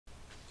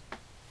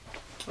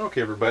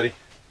Okay, everybody.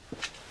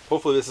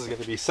 Hopefully this is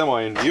going to be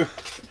semi in view.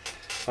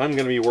 I'm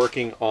going to be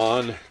working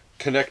on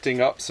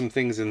connecting up some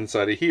things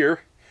inside of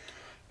here.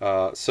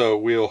 So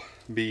we'll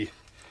be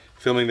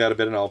filming that a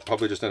bit, and I'll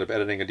probably just end up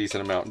editing a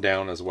decent amount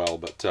down as well.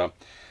 But so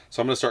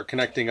I'm going to start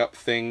connecting up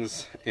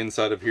things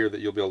inside of here that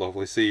you'll be able to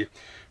hopefully see.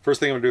 First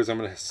thing I'm going to do is I'm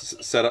going to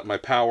set up my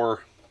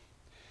power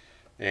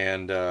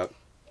and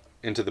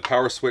into the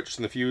power switch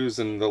and the fuse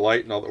and the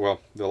light and all that. Well,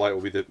 the light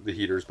will be the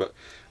heaters, but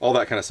all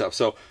that kind of stuff.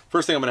 So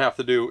first thing I'm going to have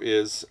to do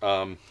is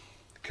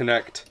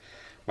connect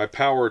my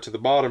power to the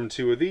bottom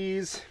two of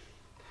these,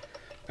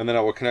 and then I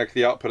will connect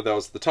the output of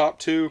those to the top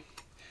two,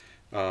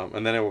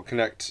 and then I will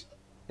connect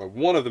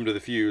one of them to the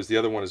fuse. The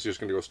other one is just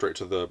going to go straight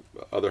to the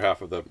other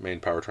half of the main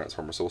power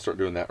transformer. So we'll start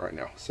doing that right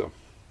now. So.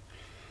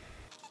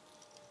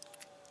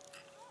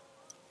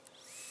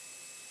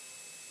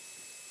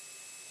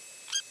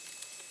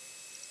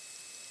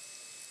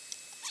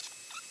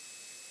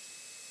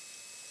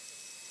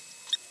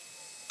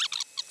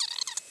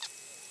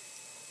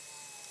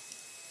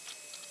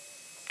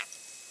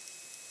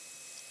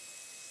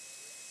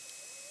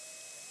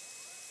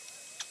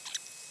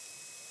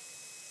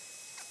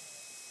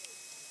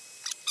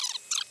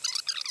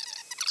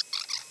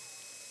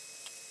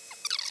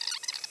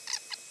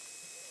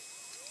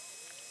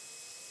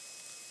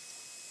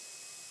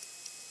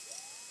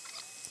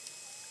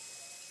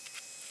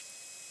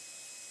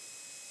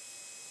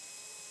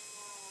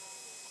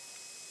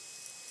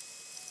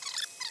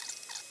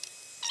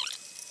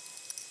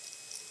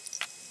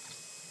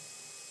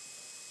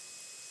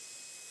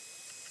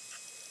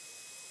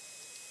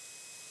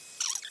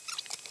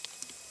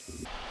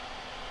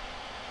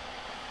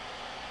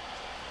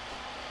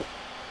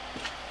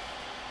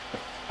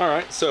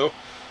 Alright, so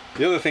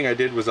the other thing I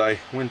did was I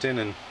went in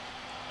and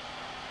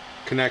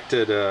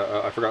connected,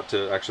 I forgot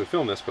to actually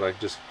film this, but I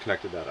just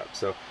connected that up.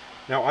 So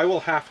now I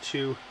will have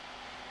to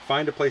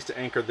find a place to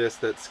anchor this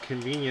that's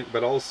convenient,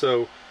 but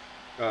also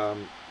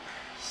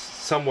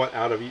somewhat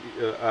out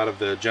of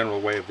the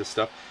general way of this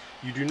stuff.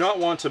 You do not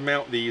want to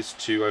mount these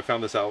to, I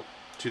found this out,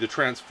 to the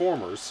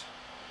transformers,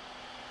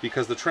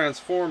 because the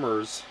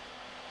transformers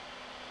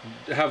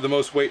have the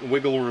most weight and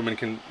wiggle room and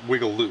can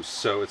wiggle loose.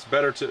 So it's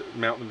better to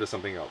mount them to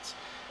something else.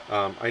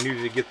 I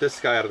needed to get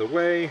this guy out of the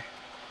way.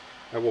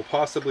 I will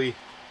possibly,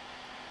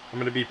 I'm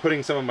going to be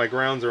putting some of my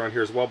grounds around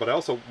here as well, but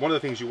also one of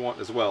the things you want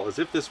as well is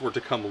if this were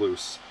to come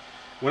loose,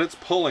 when it's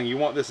pulling, you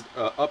want this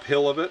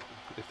uphill of it,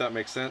 if that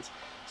makes sense,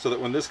 so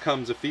that when this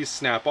comes, if these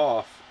snap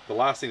off, the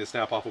last thing to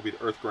snap off will be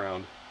the earth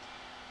ground.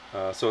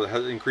 So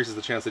it increases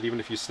the chance that even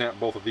if you snap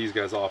both of these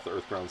guys off, the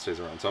earth ground stays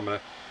around. So I'm going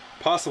to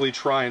possibly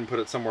try and put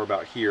it somewhere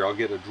about here. I'll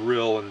get a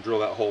drill and drill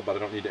that hole, but I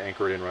don't need to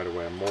anchor it in right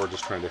away. I'm more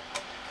just trying to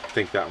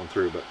think that one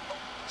through. But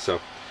so,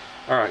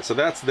 all right, so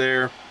that's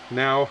there.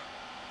 Now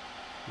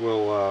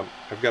we'll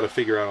I've got to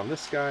figure out on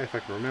this guy if I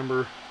can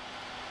remember.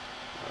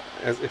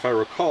 As if I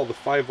recall, the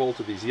 5 volt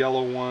of these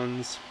yellow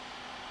ones,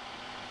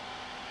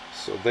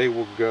 so they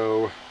will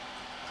go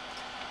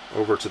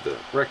over to the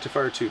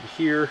rectifier tube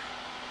here.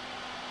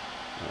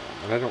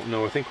 And I don't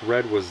know, I think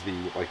red was the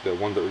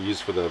one that were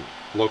used for the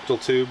local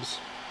tubes.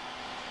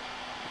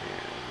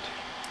 And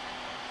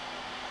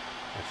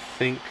I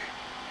think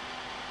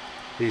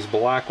these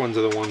black ones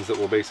are the ones that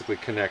will basically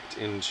connect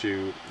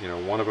into, you know,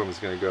 one of them is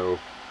going to go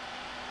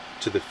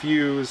to the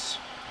fuse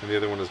and the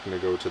other one is going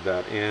to go to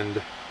that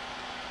end.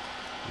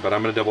 But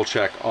I'm going to double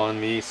check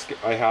on me.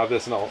 I have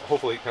this, and I'll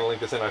hopefully kind of link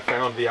this in. I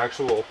found the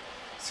actual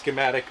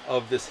schematic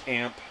of this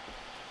amp,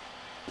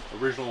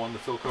 original one, the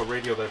Philco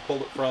radio that I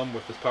pulled it from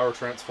with this power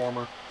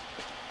transformer,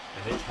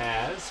 and it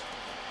has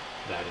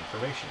that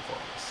information for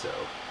me. So,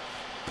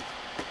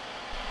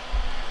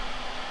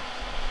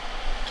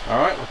 all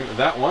right, looking at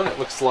that one, it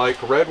looks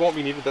like red won't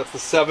be needed. That's the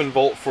 7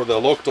 volt for the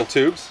local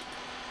tubes.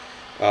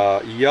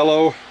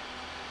 Yellow,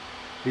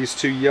 these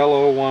two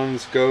yellow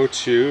ones go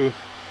to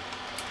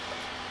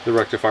the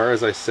rectifier,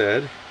 as I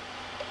said.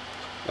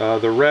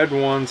 The red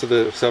ones are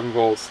the 7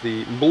 volts.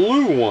 The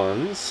blue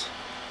ones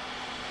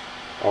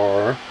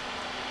are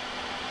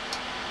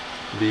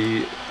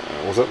the,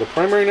 was that the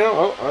primary now?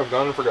 Oh, I've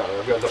gone and forgotten it.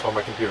 I've got it up on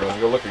my computer. Let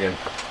me go look again.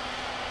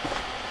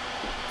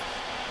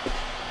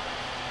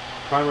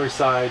 Primary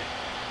side,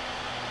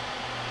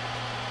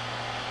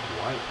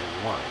 white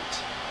and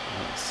white.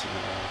 Let's see,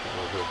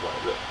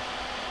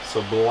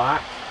 so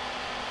black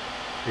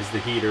is the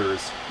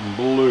heaters,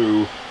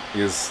 blue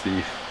is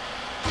the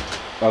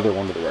other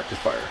one to the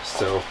rectifier.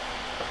 So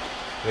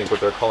I think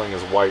what they're calling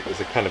as white is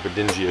a kind of a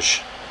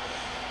dingy-ish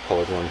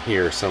colored one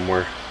here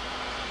somewhere.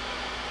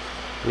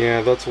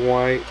 Yeah, that's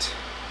white.